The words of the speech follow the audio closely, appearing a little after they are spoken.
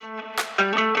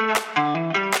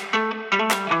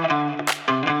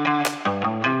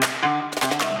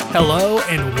Hello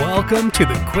and welcome to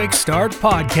the Quick Start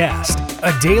Podcast,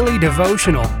 a daily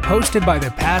devotional hosted by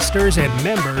the pastors and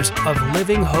members of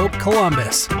Living Hope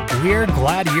Columbus. We're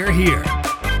glad you're here.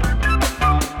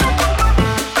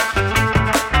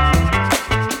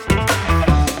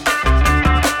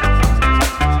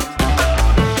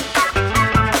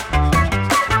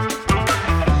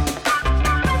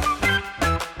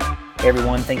 Hey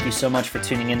everyone, thank you so much for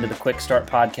tuning into the Quick Start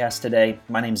Podcast today.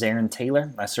 My name is Aaron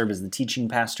Taylor. I serve as the teaching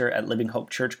pastor at Living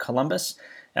Hope Church Columbus,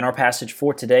 and our passage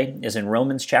for today is in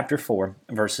Romans chapter 4,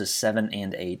 verses 7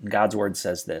 and 8. And God's word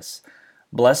says this: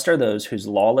 "Blessed are those whose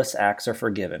lawless acts are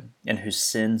forgiven and whose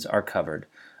sins are covered.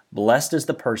 Blessed is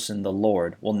the person the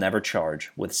Lord will never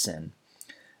charge with sin."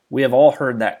 We have all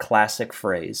heard that classic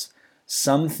phrase,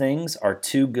 "Some things are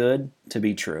too good to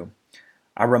be true."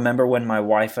 I remember when my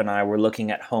wife and I were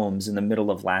looking at homes in the middle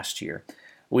of last year.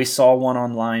 We saw one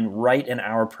online right in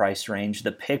our price range.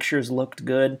 The pictures looked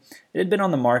good. It had been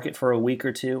on the market for a week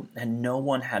or two, and no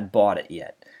one had bought it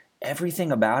yet. Everything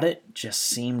about it just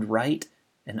seemed right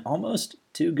and almost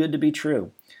too good to be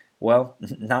true. Well,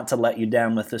 not to let you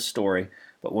down with this story,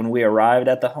 but when we arrived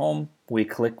at the home, we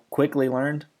quickly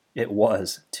learned it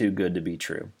was too good to be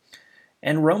true.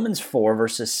 And Romans 4,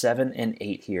 verses 7 and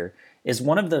 8 here is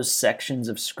one of those sections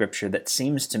of Scripture that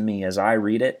seems to me, as I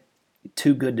read it,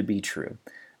 too good to be true.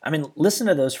 I mean, listen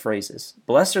to those phrases.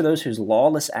 Blessed are those whose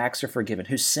lawless acts are forgiven,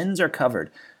 whose sins are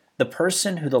covered, the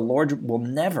person who the Lord will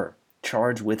never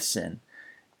charge with sin.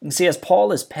 You see, as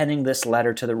Paul is penning this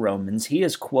letter to the Romans, he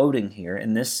is quoting here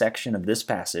in this section of this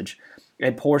passage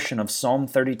a portion of Psalm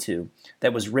 32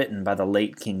 that was written by the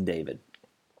late King David.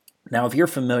 Now, if you're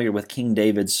familiar with King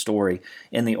David's story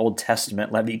in the Old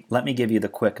Testament, let me give you the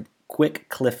quick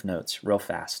cliff notes real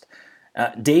fast.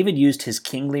 David used his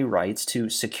kingly rights to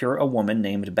secure a woman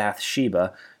named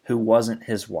Bathsheba who wasn't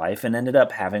his wife and ended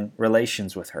up having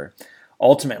relations with her.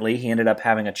 Ultimately, he ended up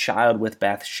having a child with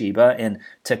Bathsheba, and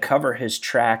to cover his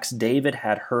tracks, David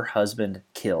had her husband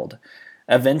killed.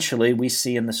 Eventually, we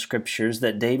see in the Scriptures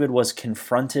that David was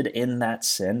confronted in that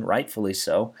sin, rightfully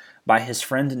so, by his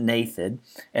friend Nathan,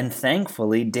 and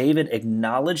thankfully, David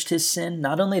acknowledged his sin.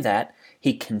 Not only that,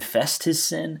 he confessed his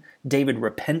sin, David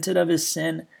repented of his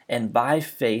sin, and by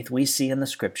faith, we see in the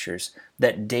Scriptures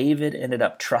that David ended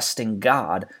up trusting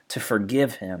God to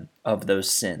forgive him of those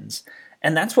sins.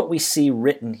 And that's what we see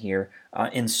written here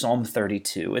in Psalm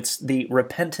 32. It's the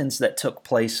repentance that took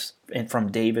place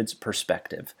from David's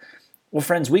perspective. Well,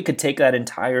 friends, we could take that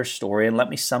entire story and let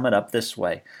me sum it up this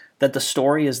way, that the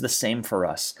story is the same for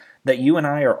us, that you and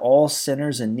I are all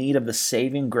sinners in need of the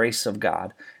saving grace of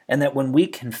God, and that when we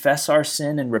confess our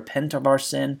sin and repent of our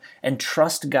sin and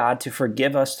trust God to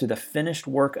forgive us through the finished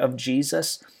work of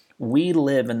Jesus, we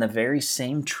live in the very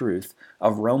same truth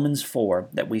of Romans 4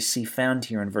 that we see found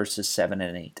here in verses 7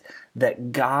 and 8,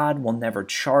 that God will never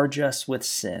charge us with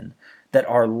sin, that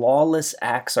our lawless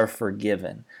acts are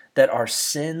forgiven, that our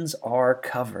sins are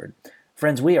covered.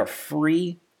 Friends, we are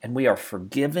free and we are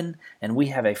forgiven and we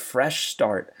have a fresh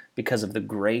start because of the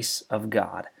grace of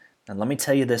God. And let me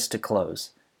tell you this to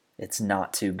close. It's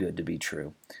not too good to be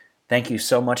true. Thank you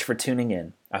so much for tuning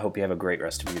in. I hope you have a great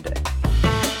rest of your day.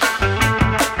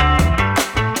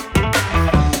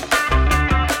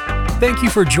 Thank you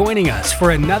for joining us for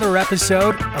another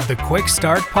episode of the Quick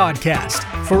Start Podcast.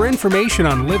 For information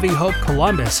on Living Hope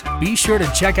Columbus, be sure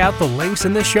to check out the links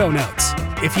in the show notes.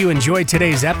 If you enjoyed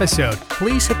today's episode,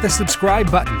 please hit the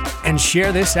subscribe button and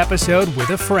share this episode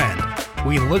with a friend.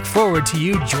 We look forward to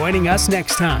you joining us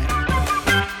next time.